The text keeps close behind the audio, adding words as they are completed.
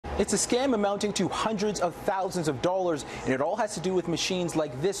It's a scam amounting to hundreds of thousands of dollars, and it all has to do with machines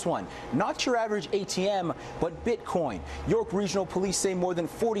like this one. Not your average ATM, but Bitcoin. York Regional Police say more than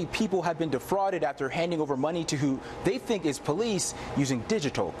 40 people have been defrauded after handing over money to who they think is police using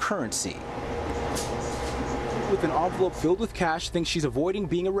digital currency. With an envelope filled with cash, thinks she's avoiding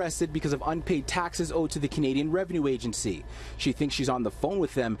being arrested because of unpaid taxes owed to the Canadian Revenue Agency. She thinks she's on the phone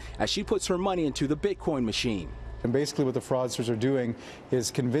with them as she puts her money into the Bitcoin machine. And basically what the fraudsters are doing is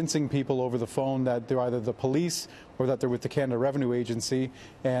convincing people over the phone that they're either the police or that they're with the Canada Revenue Agency,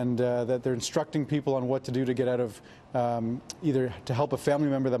 and that they're instructing people on what to do to get out of either to help a family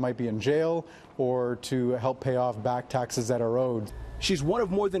member that might be in jail or to help pay off back taxes that are owed. She's one of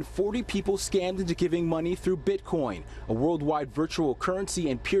more than 40 people scammed into giving money through Bitcoin, a worldwide virtual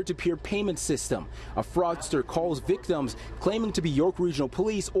currency and peer-to-peer payment system. A fraudster calls victims claiming to be York Regional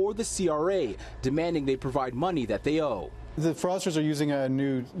Police or the CRA, demanding they provide money that they owe. The fraudsters are using a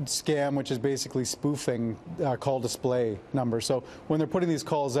new scam, which is basically spoofing call display numbers. So when they're putting these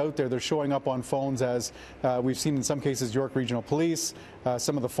calls out there, they're showing up on phones as we've seen in some cases York Regional Police.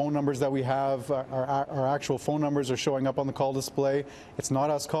 Some of the phone numbers that we have, our actual phone numbers are showing up on the call display. It's not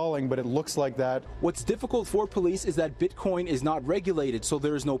us calling, but it looks like that. What's difficult for police is that Bitcoin is not regulated, so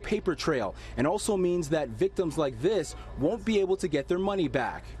there is no paper trail, and also means that victims like this won't be able to get their money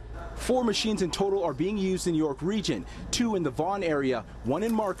back. 4 machines in total are being used in York Region, 2 in the Vaughan area, 1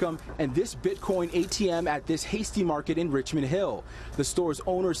 in Markham, and this Bitcoin ATM at this Hasty Market in Richmond Hill. The store's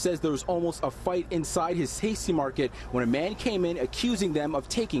owner says there was almost a fight inside his Hasty Market when a man came in accusing them of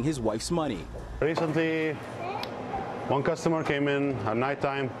taking his wife's money. Recently, one customer came in at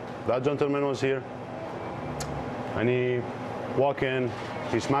nighttime. That gentleman was here, and he walked in,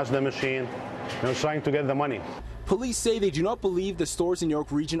 he smashed the machine, and was trying to get the money. Police say they do not believe the stores in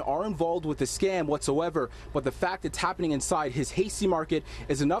York Region are involved with the scam whatsoever, but the fact it's happening inside his Hasty Market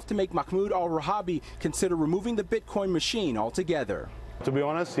is enough to make Mahmoud Al-Rahabi consider removing the Bitcoin machine altogether. To be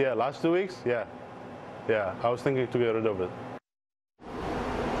honest, yeah, last 2 weeks, yeah, I was thinking to get rid of it.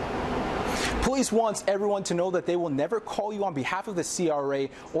 Police wants everyone to know that they will never call you on behalf of the CRA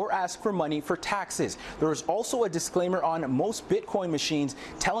or ask for money for taxes. There is also a disclaimer on most Bitcoin machines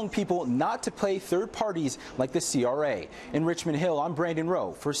telling people not to pay third parties like the CRA. In Richmond Hill, I'm Brandon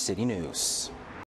Rowe for City News.